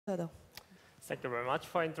Thank you very much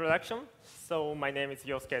for introduction. So my name is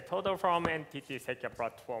Yosuke Todo from NTT Secure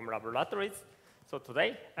Platform Laboratories. So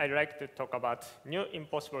today, I'd like to talk about new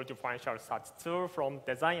impossible differential search tool from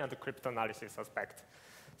design and cryptanalysis aspect.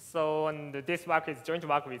 So and this work is joint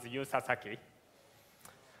work with Yu Sasaki.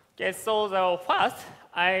 Okay, so first,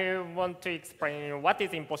 I want to explain what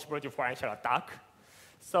is impossible differential attack.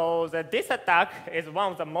 So this attack is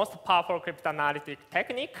one of the most powerful cryptanalytic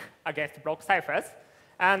technique against block ciphers.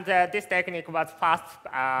 And this technique was first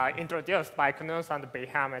introduced by Knuth and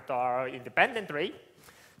Beham et al. Independently.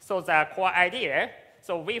 So the core idea,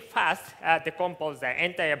 so we first decompose the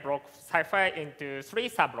entire block cipher into 3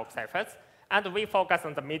 subblock ciphers, and we focus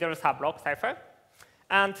on the middle subblock cipher,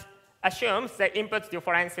 and assumes the input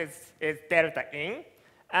difference is delta in.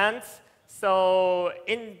 And so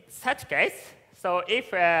in such case, so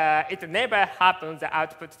if it never happens, the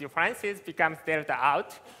output differences becomes delta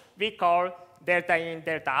out, we call delta in,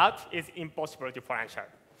 delta out is impossible differential.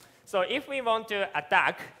 So if we want to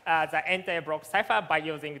attack the entire block cipher by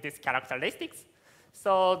using these characteristics,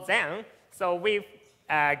 so then we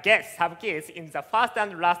get subkeys in the first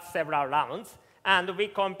and last several rounds, and we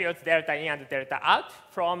compute delta in and delta out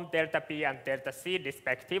from delta P and delta C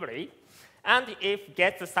respectively. And if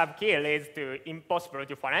get subkey leads to impossible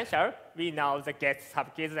differential, we know the get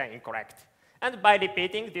subkeys are incorrect. And by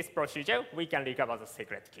repeating this procedure, we can recover the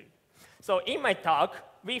secret key. So in my talk,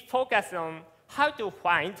 we focus on how to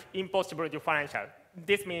find impossible differential.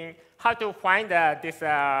 This means how to find this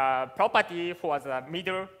property for the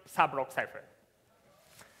middle subblock cipher.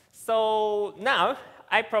 So now,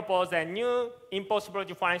 I propose a new impossible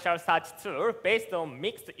differential search tool based on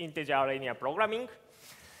mixed integer linear programming.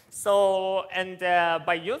 So, and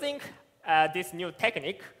by using this new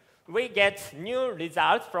technique, we get new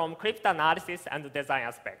results from cryptanalysis and design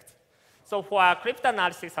aspects. So for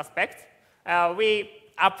cryptanalysis aspect, we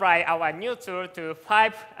apply our new tool to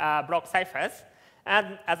 5 block ciphers,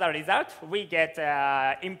 and as a result, we get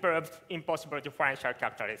improved impossible differential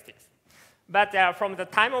characteristics. But from the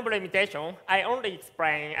time of limitation, I only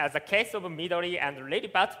explain the case of Midori and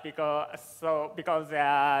Lilliput because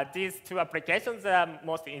these 2 applications are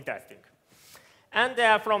most interesting.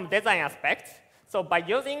 And from design aspect, so by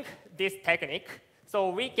using this technique, so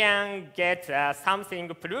we can get something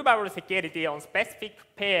provable security on specific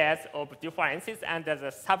pairs of differences under the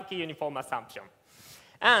subkey uniform assumption.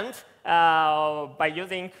 And by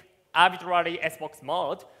using arbitrary S-box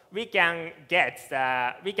mode, we can detect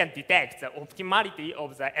the optimality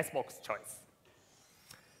of the S-box choice.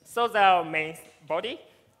 So the main body,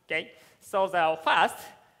 okay. So the first,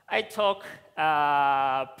 I talk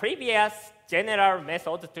previous general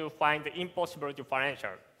method to find the impossible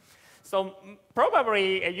differential. So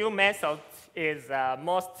probably a U method is the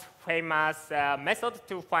most famous method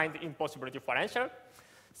to find impossible differential.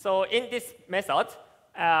 So in this method,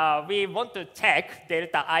 we want to check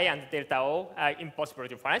delta I and delta O are impossible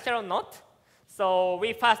differential or not. So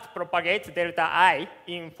we first propagate delta I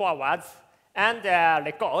in forwards and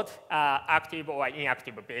record active or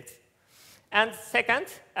inactive bits. And second,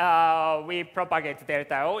 we propagate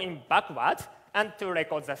delta O in backwards and to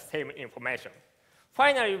record the same information.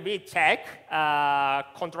 Finally, we check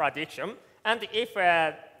contradiction. And if,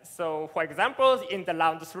 so for example, in the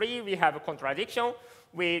round 3, we have a contradiction,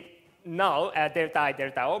 we know delta I,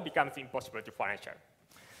 delta O becomes impossible differential.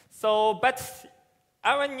 So, but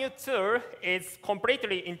our new tool is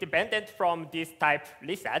completely independent from this type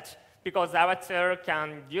research because our tool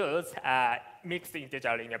can use mixed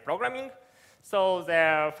integer linear programming. So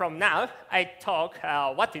from now, I talk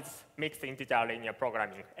what is mixed integer linear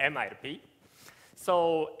programming, MLP.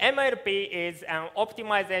 So MLP is an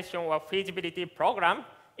optimization or feasibility program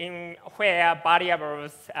in where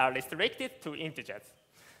variables are restricted to integers.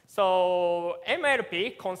 So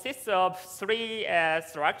MLP consists of 3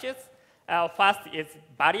 structures. First is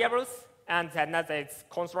variables, and another is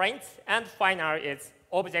constraints, and final is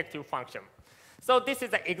objective function. So this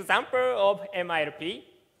is an example of MLP.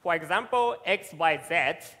 For example, x, y,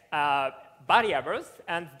 z variables,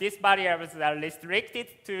 and these variables are restricted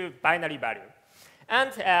to binary value.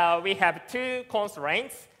 And we have 2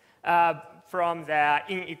 constraints from the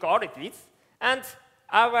inequalities. And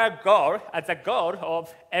our goal, the goal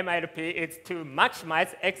of MLP is to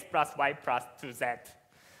maximize x plus y plus 2z.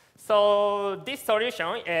 So this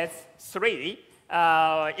solution is 3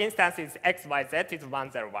 instances x, y, z is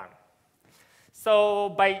 1, 0, 1. So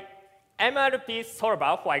by MLP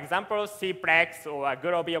solver, for example, Cplex or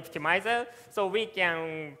Groby optimizer, so we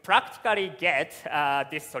can practically get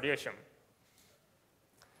this solution.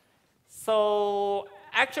 So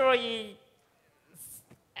actually,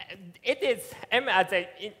 it is,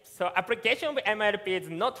 so application of MLP is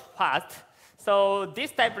not fast. So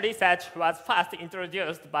this type of research was first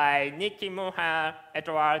introduced by Nicky Munha et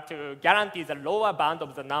al. To guarantee the lower bound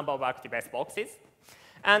of the number of active S boxes.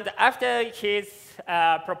 And after his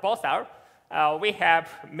proposal, we have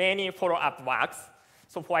many follow-up works.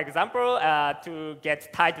 So for example, to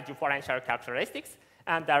get tight differential characteristics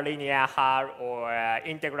and a linear hull or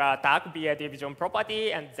integral attack via division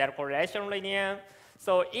property and zero correlation linear.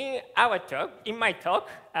 So in my talk,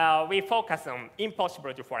 we focus on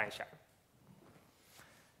impossible differential.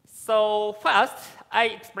 So first, I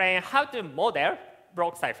explain how to model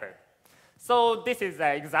block cipher. So this is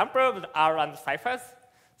an example of the R-round ciphers.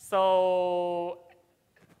 So,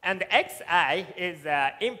 and xi is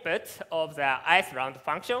the input of the ith round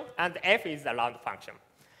function, and f is the round function.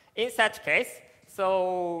 In such case,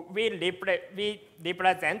 so we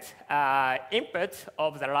represent input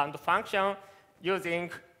of the round function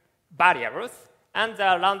using variables, and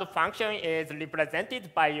the round function is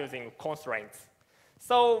represented by using constraints.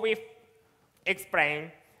 So we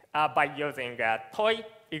explain by using a toy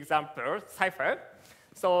example cipher.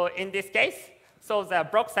 So in this case, so the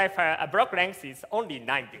block cipher block length is only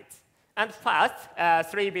 9 bits. And first,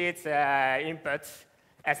 3 bits input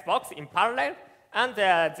S box in parallel, and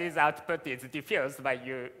this output is diffused by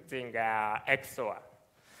using XOR.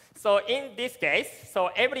 So in this case, so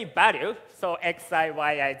every value, so xi,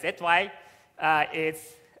 yi, zy,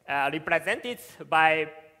 is represented by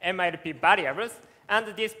MLP variables,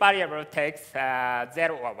 and this variable takes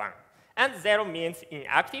 0 or 1. And 0 means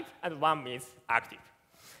inactive, and 1 means active.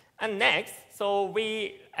 And next, so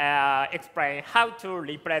we explain how to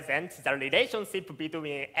represent the relationship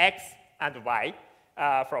between x and y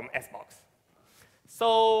from S-box.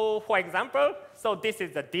 So for example, so this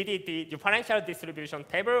is the DDT, differential distribution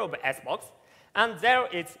table of S-box. And there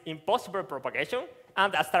is impossible propagation,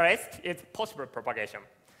 and asterisk is possible propagation.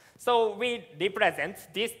 So we represent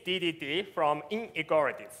this DDT from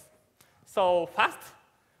inequalities. So first,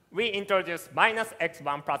 we introduce minus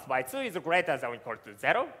x1 plus y2 is greater than or equal to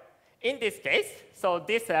 0. In this case, so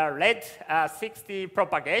this red 60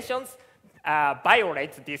 propagations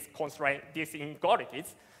violate this constraint, these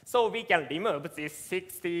inequalities. So we can remove these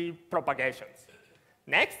 60 propagations.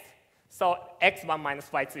 Next, so x1 minus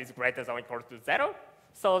y2 is greater than or equal to 0.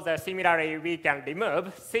 So similarly, we can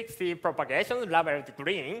remove 60 propagations labeled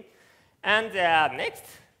green. And next,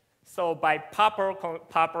 so by purple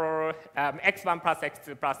x1 plus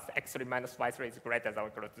x2 plus x3 minus y3 is greater than or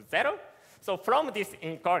equal to 0. So from this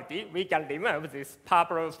inequality, we can remove these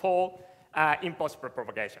purple 4 impossible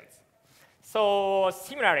propagations. So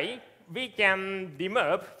similarly, we can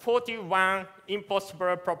remove 41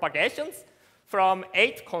 impossible propagations from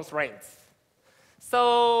 8 constraints.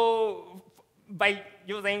 So by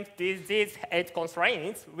using these 8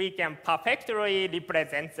 constraints, we can perfectly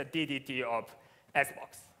represent the DDT of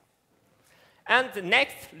S-box. And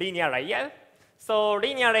next, linear layer. So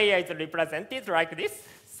linear layer is represented like this.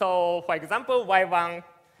 So for example, y1,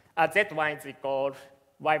 z1 is equal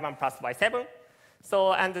y1 plus y7.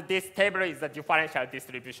 So, and this table is the differential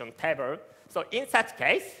distribution table. So in such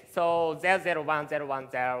case, so 0, 0, 1, 0,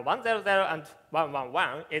 1, 0, 1, 0, 0, and 1, 1,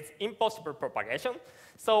 1 is impossible propagation.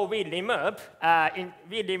 So we remove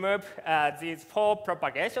these 4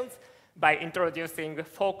 propagations by introducing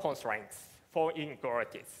 4 constraints, 4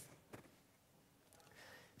 inequalities.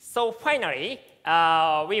 So finally,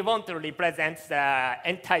 we want to represent the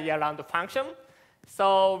entire round function.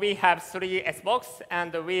 So we have 3 S-box,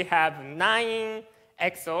 and we have 9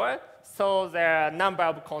 XOR. So the number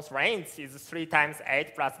of constraints is 3 times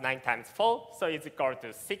 8 plus 9 times 4. So it's equal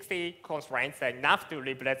to 60 constraints, enough to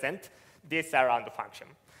represent this round function.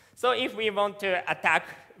 So if we want to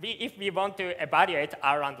evaluate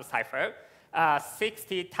R round cipher,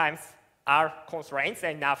 60 times R constraints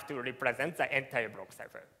enough to represent the entire block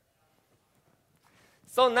cipher.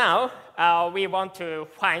 So now we want to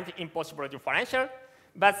find impossible differential,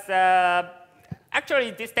 but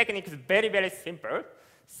actually this technique is very, very simple.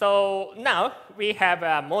 So now we have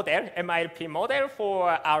a model, MLP model for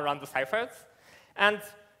R round ciphers, and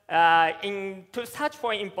to search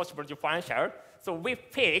for impossible differential, so we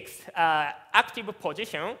fix active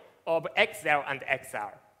position of x0 and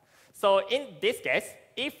xr. So in this case,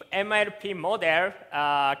 if MLP model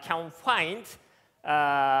can find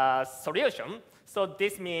solution, so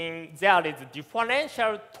this means there is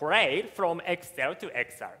differential trade from x0 to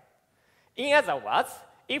xr. In other words,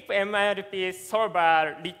 if MLP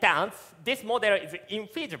solver returns this model is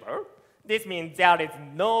infeasible, this means there is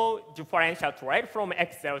no differential trade from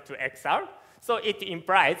x0 to xr. So it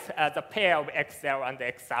implies the pair of x0 and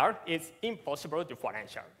xr is impossible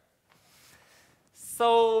differential.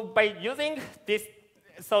 So by using this,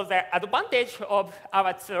 so the advantage of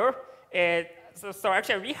our tool is, so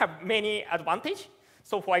actually we have many advantages.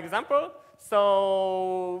 So for example,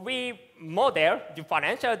 so we model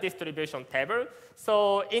differential distribution table.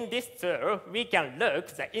 So in this tool, we can look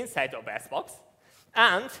the inside of S-box.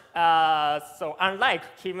 And so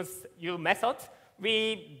unlike Kim's U method,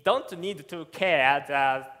 we don't need to care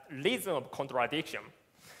the reason of contradiction.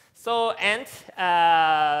 So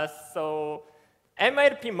so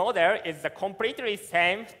MLP model is completely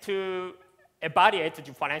same to evaluate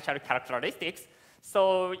differential characteristics.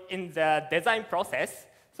 So in the design process,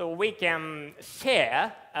 so we can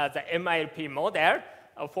share the MLP model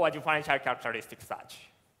for differential characteristic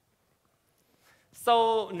search.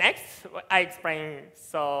 So next, I explain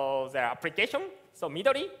the application. So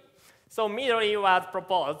Midori. So Midori was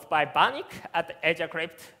proposed by Barnick at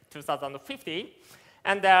AsiaCrypt 2015.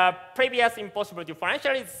 And the previous impossible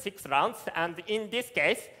differential is 6 rounds. And in this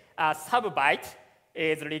case, sub-byte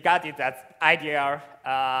is regarded as ideal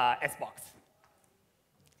S-box.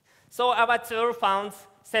 So our tool found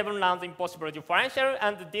 7 rounds impossible differential.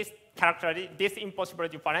 And this impossible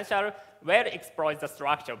differential well exploits the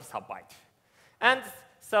structure of sub-byte. And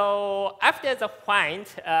so after the find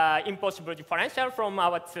impossible differential from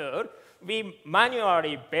our tool, we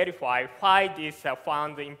manually verify why this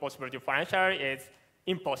found impossible differential is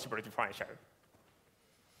impossible differential.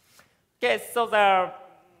 Okay, so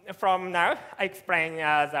from now, I explain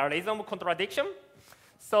the reason of contradiction.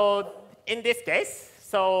 So in this case,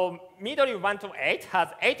 so Midori 1 to 8 has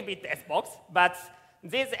 8-bit S-box, but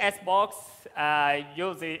this S-box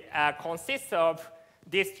consists of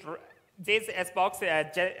this S-box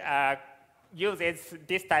uses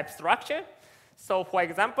this type structure. So for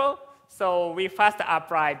example, so we first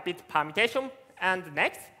apply bit permutation, and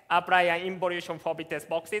next apply an involution for bit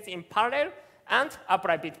S-boxes in parallel, and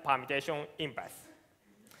apply bit permutation inverse.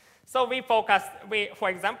 So for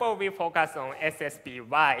example, we focus on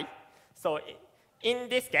SSBY. So in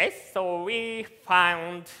this case, so we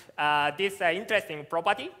found this interesting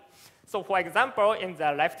property. So for example, in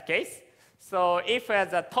the left case, so if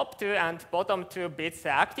the top 2 and bottom 2 bits are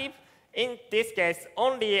active, in this case,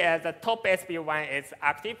 only the top SB1 is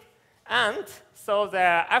active. And so the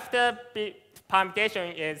after bit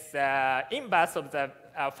permutation is inverse of the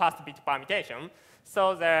first bit permutation.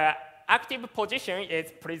 So the active position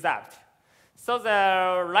is preserved. So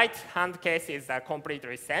the right-hand case is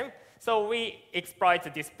completely same. So we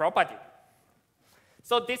exploit this property.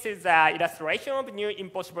 So this is an illustration of new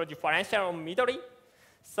impossible differential on Midori.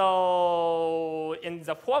 So in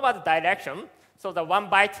the forward direction, so the 1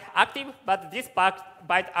 byte active, but this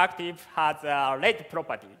byte active has a red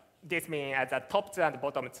property. This means the top 2 and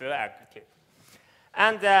bottom 2 are active.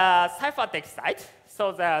 And the ciphertext side,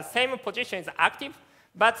 so the same position is active,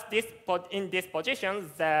 but in this position,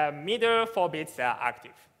 the middle 4 bits are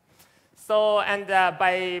active. So and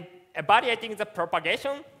by evaluating the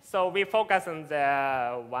propagation, so we focus on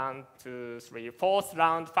the 1, 2, 3, 4th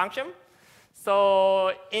round function.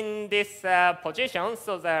 So in this position,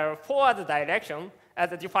 so the forward direction,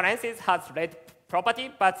 the differences has red property,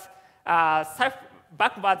 but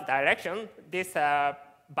backward direction, this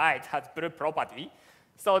byte has blue property.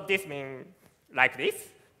 So this means like this.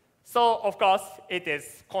 So of course, it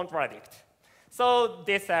is contradict. So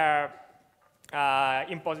this pair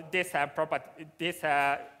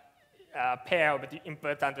of the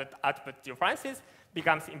input and output differences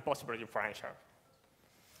becomes impossible differential.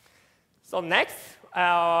 So next,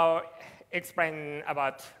 I'll explain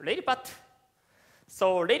about LadyPath.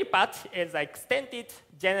 So LadyPath is an extended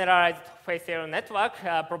generalized facial network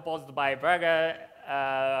proposed by Berger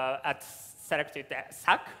at selected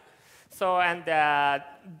SAC. So and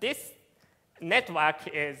this network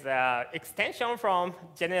is extension from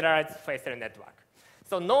generalized facial network.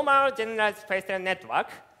 So normal generalized facial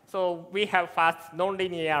network. So we have first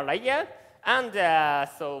nonlinear layer and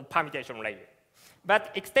so permutation layer.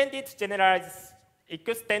 But extended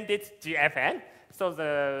GFN, so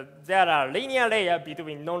there are linear layer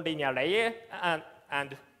between nonlinear layer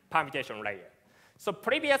and permutation layer. So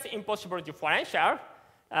previous impossible differential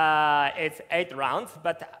is 8 rounds,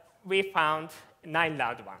 but we found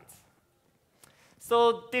 9-round ones.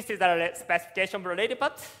 So this is a specification for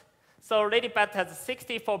LadyPath. So LadyPath has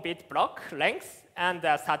 64-bit block length and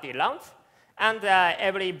 30 rounds, and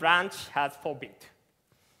every branch has 4 bits.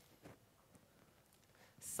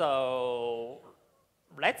 So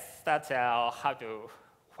let's start how to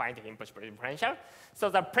find the impossible differential. So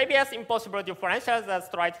the previous impossible differentials are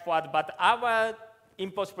straightforward, but our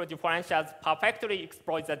impossible differentials perfectly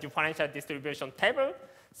exploit the differential distribution table.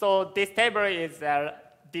 So this table is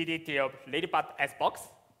DDT of LadyPath S-box.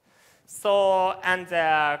 So, and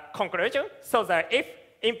conclusion, so that if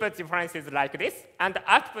input difference is like this, and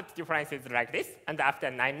output difference is like this, and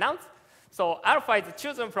after 9 rounds, so alpha is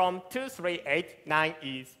chosen from 2, 3, 8, 9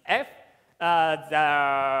 is F.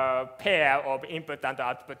 The pair of input and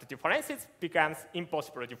output differences becomes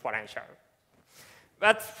impossible differential.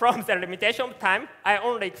 But from the limitation of time, I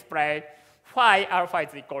only explain why alpha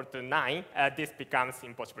is equal to 9. This becomes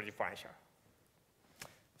impossible differential.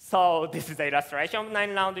 So this is the illustration of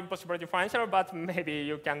 9-round impossible differential, but maybe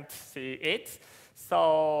you can't see it.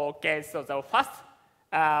 So, okay, so the first,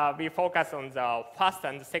 we focus on the first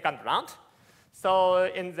and second round. So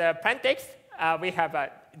in the plaintext, we have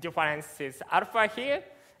differences alpha here,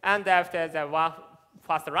 and after the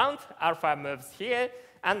first round, alpha moves here,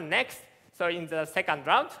 and next, so in the second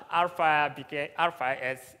round, alpha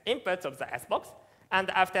is input of the S box, and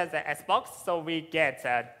after the S box, so we get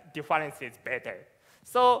differences beta.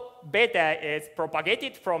 So beta is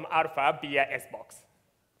propagated from alpha via S box.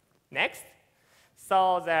 Next,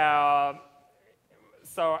 so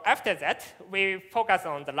after that, we focus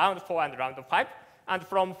on the round 4 and round 5. And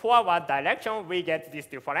from forward direction, we get these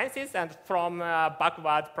differences. And from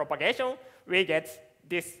backward propagation, we get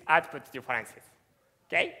these output differences.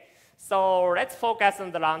 Okay? So let's focus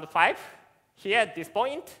on the round 5 here at this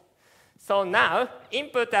point. So now,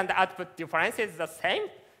 input and output difference is the same.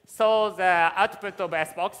 So the output of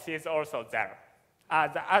S box is also 0.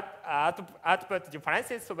 The output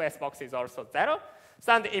differences of S box is also 0.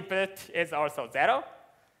 So the input is also 0.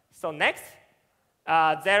 So next,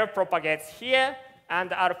 0 propagates here,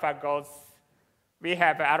 and alpha goes, we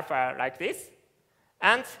have alpha like this.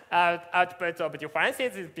 And output of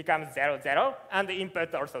differences becomes 0, 0, and the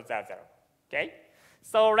input also 0, 0. Okay?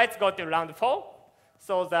 So let's go to round 4.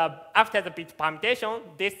 So after the bit permutation,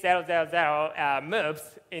 this 0, 0, 0 moves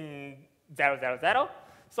in 0, 0, 0.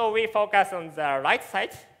 So we focus on the right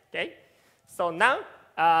side. Okay? So now,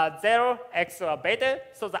 0 XOR beta,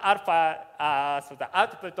 so the alpha, so the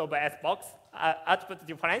output of S box, output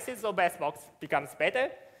differences of S box becomes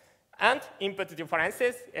beta, and input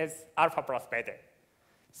differences is alpha plus beta.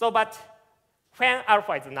 So, but when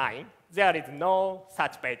alpha is 9, there is no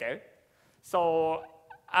such beta. So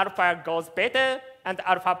alpha goes beta, and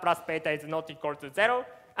alpha plus beta is not equal to 0,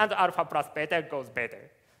 and alpha plus beta goes beta.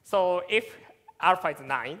 So if alpha is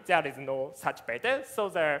 9, there is no such beta, so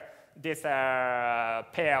this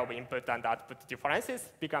pair of input and output differences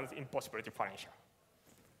becomes impossible differential.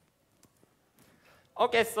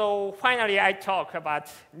 Okay, so finally I talk about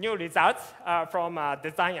new results from a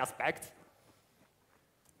design aspect.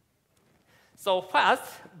 So first,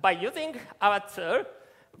 by using our tool,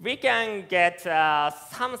 we can get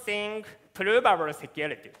something provable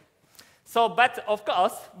security. So, but of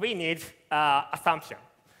course, we need assumption.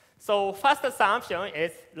 So first assumption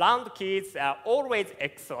is round keys are always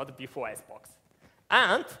XORed before S box.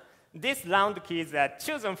 And these round keys are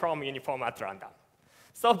chosen from uniform at random.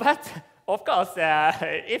 So, but of course,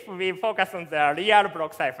 if we focus on the real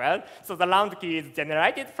block cipher, so the round key is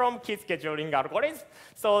generated from key scheduling algorithm.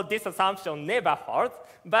 So this assumption never holds.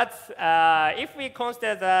 But if we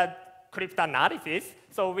consider the cryptanalysis,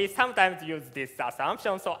 so we sometimes use this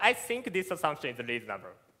assumption. So I think this assumption is reasonable.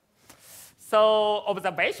 So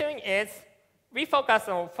observation is we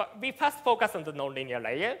first focus on the nonlinear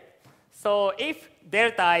layer. So if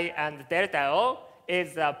delta I and delta O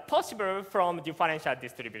is possible from differential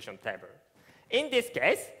distribution table. In this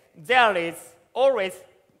case, there is always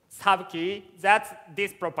subkey that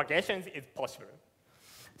this propagation is possible.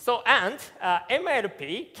 So, and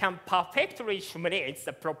MLP can perfectly simulate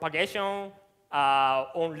the propagation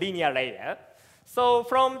on linear layer. So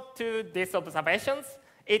from these observations,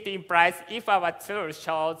 it implies if our tool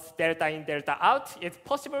shows delta in, delta out is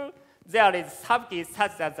possible, there is subkey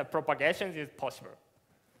such that the propagation is possible.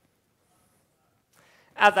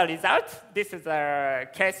 As a result, this is a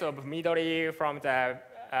case of Midori from the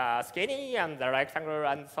skinny and the rectangle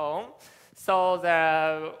and so on. So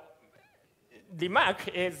the remark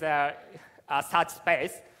is a search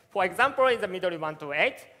space. For example, in the Midori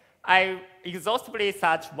 128, I exhaustively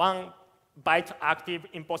search 1 byte active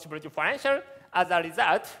impossible differential. As a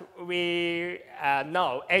result, we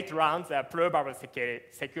know 8 rounds are probable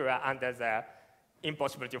secure under the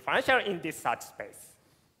impossible differential in this search space.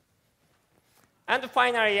 And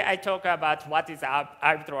finally, I talk about what is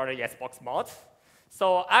arbitrary S-box mode.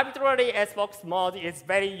 So arbitrary S-box mode is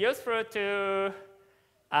very useful to,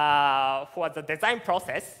 for the design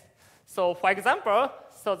process. So for example,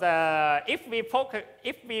 so if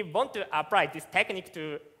we want to apply this technique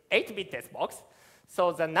to 8-bit S-box,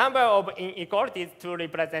 so the number of inequalities to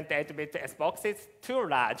represent 8-bit S-box is too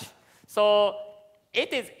large. So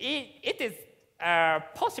it is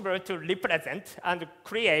possible to represent and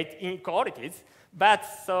create inequalities, but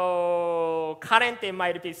so current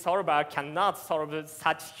MLP solver cannot solve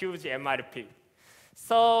such huge MLP.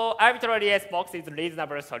 So arbitrary S-box is a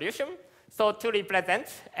reasonable solution. So to represent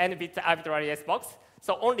n bit arbitrary S-box,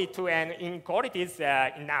 so only 2n inequalities is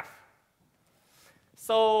enough.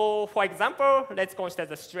 So for example, let's consider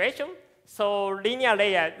the situation. So linear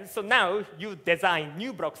layer, so now you design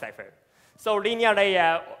new block cipher. So linear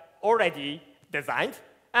layer already designed,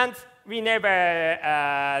 and we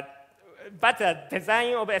never, but the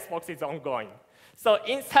design of S-box is ongoing. So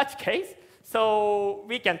in such case, so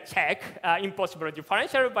we can check impossible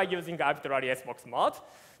differential by using arbitrary S-box mode.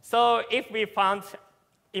 So if we found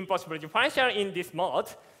impossible differential in this mode,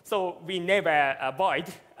 so we never avoid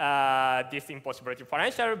this impossible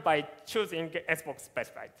differential by choosing S-box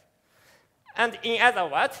specified. And in other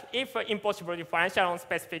words, if impossible differential on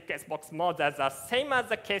specific S-box mode is the same as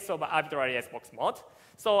the case of arbitrary S-box mode,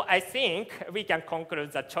 so I think we can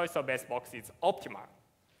conclude the choice of S-box is optimal.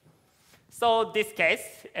 So this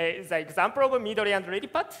case is an example of Midori and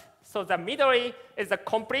Lilliput. So the Midori is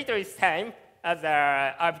completely same as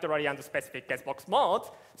the arbitrary and specific S-box mode.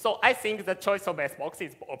 So I think the choice of S-box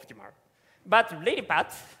is optimal. But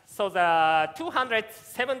Lilliput, so the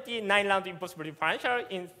 279 round impossible differential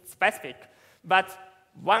in specific, but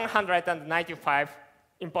 195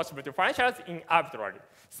 impossible differentials in arbitrary.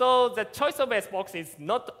 So the choice of S-box is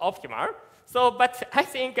not optimal. So, but I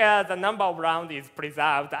think the number of rounds is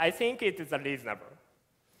preserved. I think it is reasonable.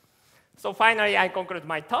 So finally, I conclude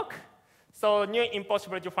my talk. So new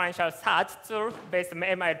impossible differential search tool based on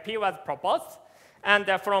MLP was proposed. And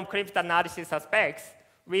from cryptanalysis aspects,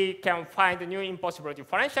 we can find new impossible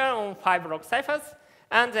differential on 5 block ciphers.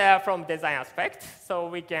 And from design aspect, so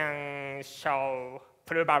we can show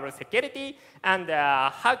provable security and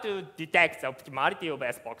how to detect the optimality of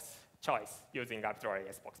S-box choice using arbitrary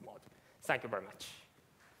S-box mode. Thank you very much.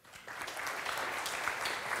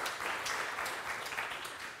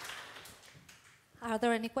 Are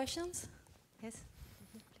there any questions? Yes.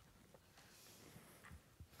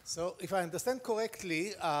 So if I understand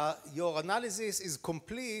correctly, your analysis is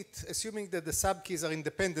complete, assuming that the subkeys are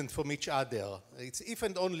independent from each other. It's if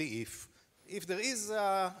and only if. If there is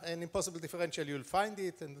an impossible differential, you'll find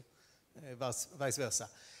it, and vice versa.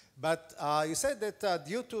 But you said that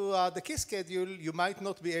due to the key schedule, you might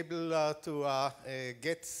not be able to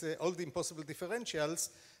get all the impossible differentials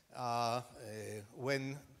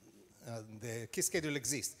when the key schedule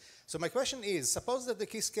exists. So my question is, suppose that the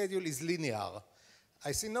key schedule is linear.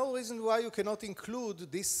 I see no reason why you cannot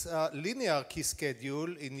include this linear key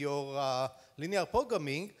schedule in your linear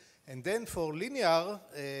programming, and then for linear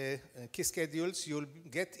key schedules, you'll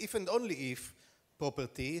get if and only if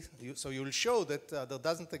property. So you'll show that there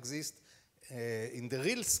doesn't exist in the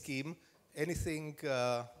real scheme anything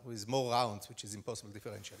with more rounds, which is impossible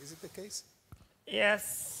differential. Is it the case?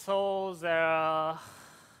 Yes, so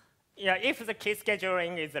if the key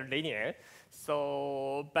scheduling is linear,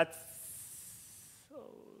 so, but,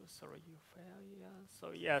 sorry, you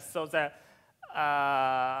fail, yeah.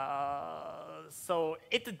 So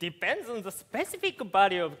it depends on the specific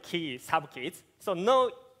value of key, subkeys, so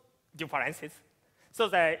no differences. So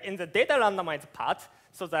in the data randomized part,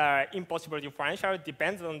 so the impossible differential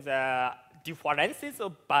depends on the differences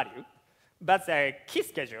of value, but the key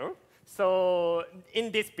schedule, so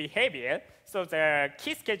in this behavior, so the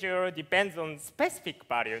key schedule depends on specific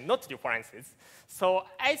value, not differences. So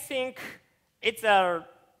I think it's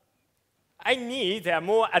I need a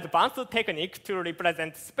more advanced technique to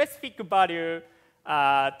represent specific value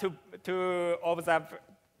to observe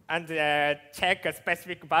and check a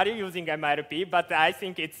specific value using MLP, but I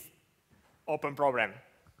think it's open problem.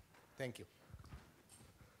 Thank you.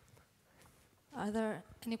 Are there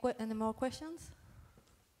any more questions?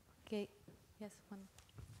 Okay, yes, one.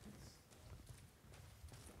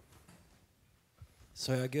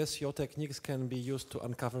 So I guess your techniques can be used to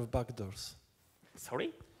uncover backdoors.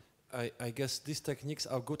 Sorry? I guess these techniques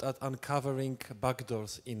are good at uncovering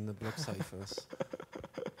backdoors in block ciphers.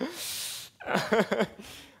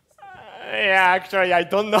 Yeah, actually, I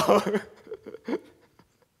don't know.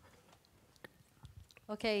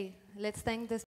 Okay, let's thank the